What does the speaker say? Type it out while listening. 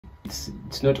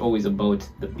it's not always about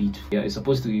the beat. Yeah, it's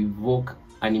supposed to evoke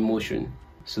an emotion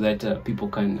so that people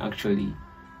can actually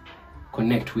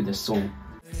connect with the song.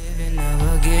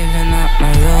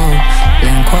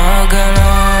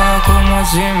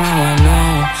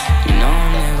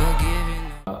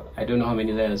 I don't know how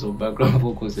many layers of background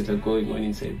vocals that are going on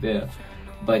inside there,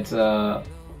 but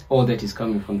all that is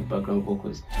coming from the background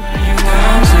vocals.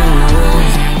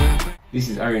 This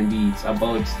is R&B. It's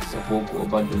about the vocal,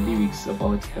 about the lyrics,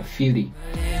 about the feeling.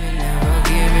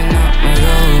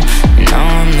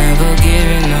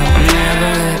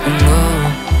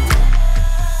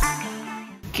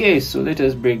 Okay, so let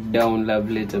us break down Love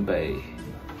Letter by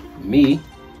me,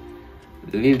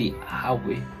 Lily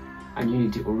Hawe, and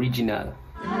Unity Original.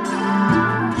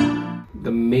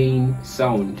 The main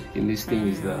sound in this thing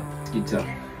is the guitar.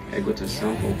 I got a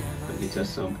sample, a guitar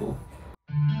sample.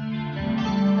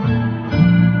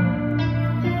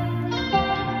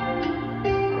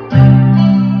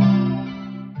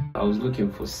 I was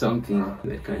looking for something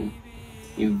that can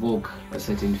invoke a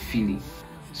certain feeling.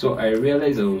 So I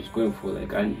realized I was going for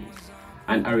like an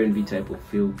R&B type of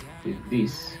feel with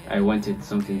this. I wanted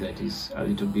something that is a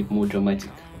little bit more dramatic.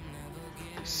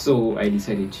 So I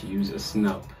decided to use a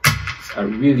snap. It's a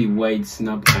really wide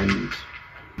snap and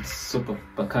it's super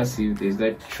percussive. There's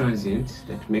that transient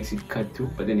that makes it cut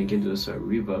through, but then again there's also a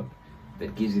reverb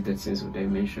that gives it that sense of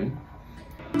dimension.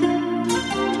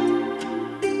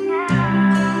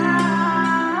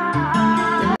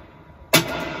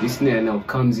 This snare now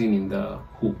comes in the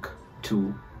hook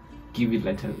to give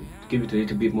it a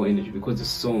little bit more energy because the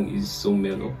song is so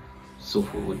mellow. So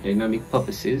for dynamic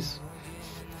purposes,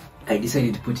 I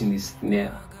decided to put in this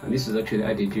snare, and this was actually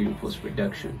added during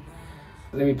post-production.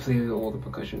 Let me play all the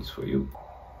percussions for you.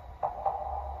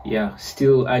 Yeah,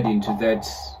 still adding to that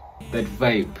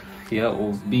vibe here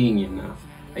of being in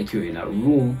like you're in a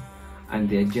room and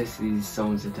there are just these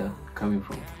sounds that are coming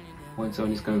from. One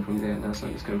sound is coming from there, another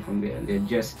sound is coming from there, and they're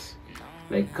just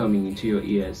like coming into your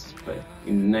ears, but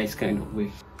in a nice kind of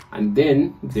way. And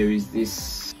then there is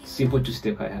this simple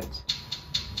two-step hi-hat.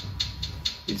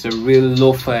 It's a real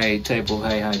lo-fi type of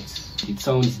hi-hat. It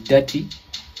sounds dirty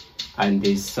and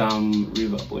there's some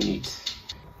reverb on it.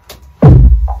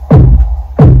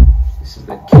 This is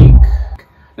the kick.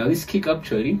 Now this kick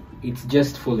actually, it's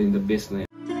just following the bass line.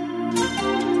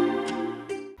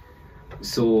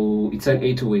 So it's an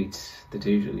 808 that I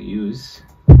usually use.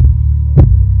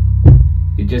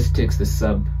 It just takes the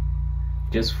sub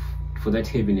just for that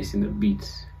heaviness in the beat.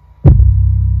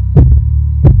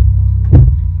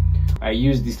 I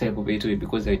use this type of 808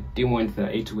 because I didn't want the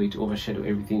 808 to overshadow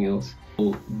everything else.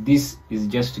 So this is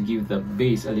just to give the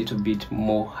bass a little bit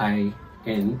more high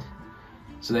end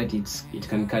so that it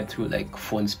can cut through like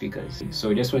phone speakers.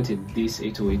 So I just wanted this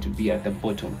 808 to be at the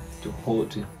bottom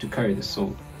to carry the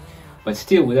song. But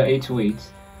still with the 808,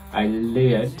 I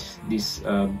layered this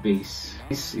bass.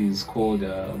 This is called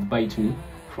Bite Me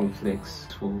from Flex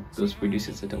for those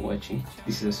producers that are watching.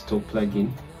 This is a stock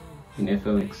plugin in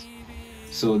FLX.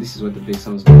 So this is what the bass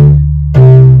sounds like.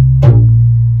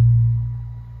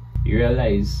 You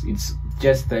realize it's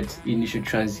just that initial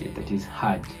transient that is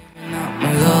hard.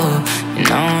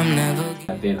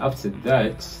 And then after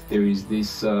that, there is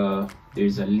this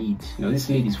there's a lead. Now this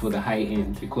lead is for the high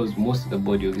end because most of the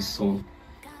body of this song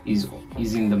is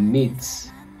in the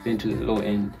mids, then to the low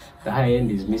end. The high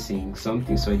end is missing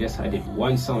something, so I just added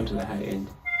one sound to the high end.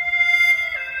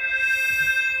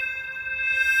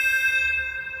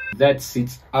 That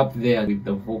sits up there with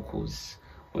the vocals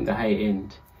on the high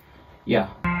end. Yeah.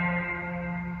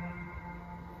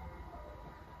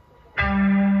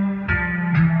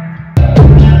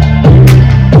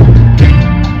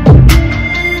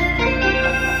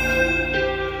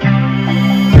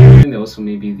 And also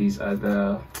maybe these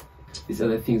other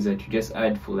things that you just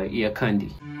add for like ear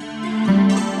candy.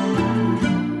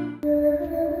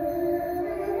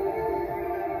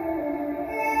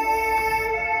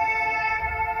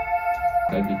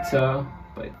 A guitar,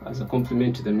 but as a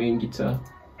complement to the main guitar.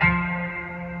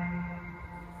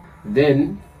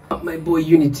 Then my boy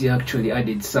Unity actually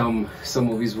added some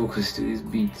of his vocals to this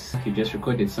beat. He just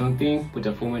recorded something, put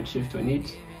a format shift on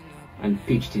it, and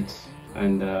pitched it.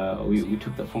 And we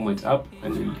took the format up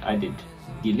and we added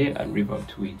delay and reverb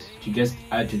to it to just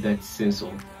add to that sense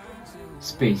of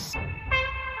space.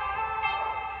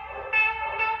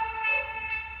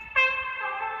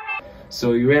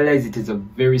 So you realize it is a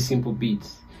very simple beat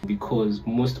because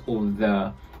most of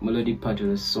the melodic part of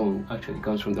the song actually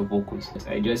comes from the vocals.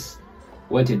 I just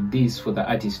wanted this for the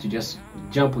artist to just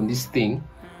jump on this thing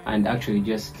and actually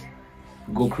just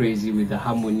go crazy with the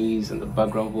harmonies and the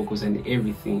background vocals and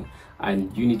everything,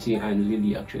 and Unity and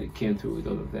Lily actually came through with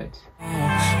all of that.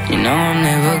 You know I'm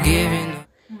never giving up.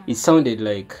 It sounded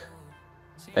like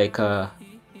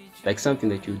something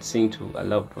that you would sing to a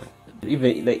loved one.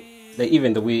 Even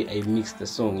even the way I mixed the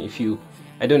song,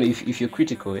 I don't know if you're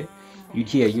critical, you'd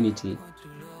hear Unity,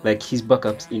 like his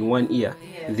backups in one ear,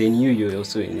 yes, then you're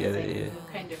also in the other ear.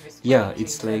 Kind of yeah,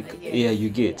 it's like, yeah, you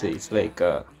get it. It's like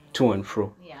to and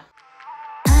fro. Yeah.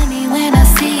 Honey, when I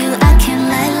see you, I can't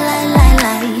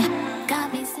lie.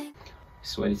 Got me sick.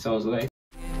 That's what it sounds like.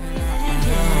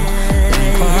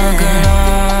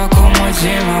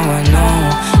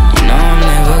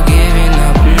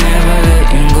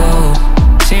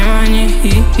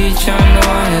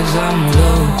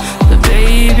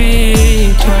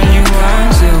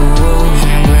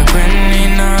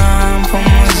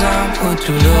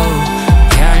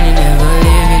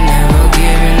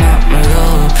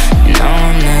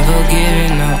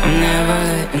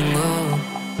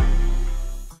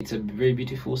 It's a very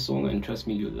beautiful song, and trust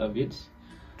me, you'll love it.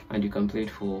 And you can play it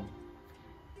for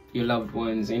your loved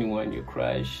ones, anyone, your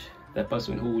crush, that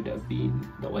person who would have been,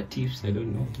 the what ifs, I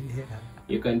don't know.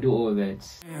 You can do all that.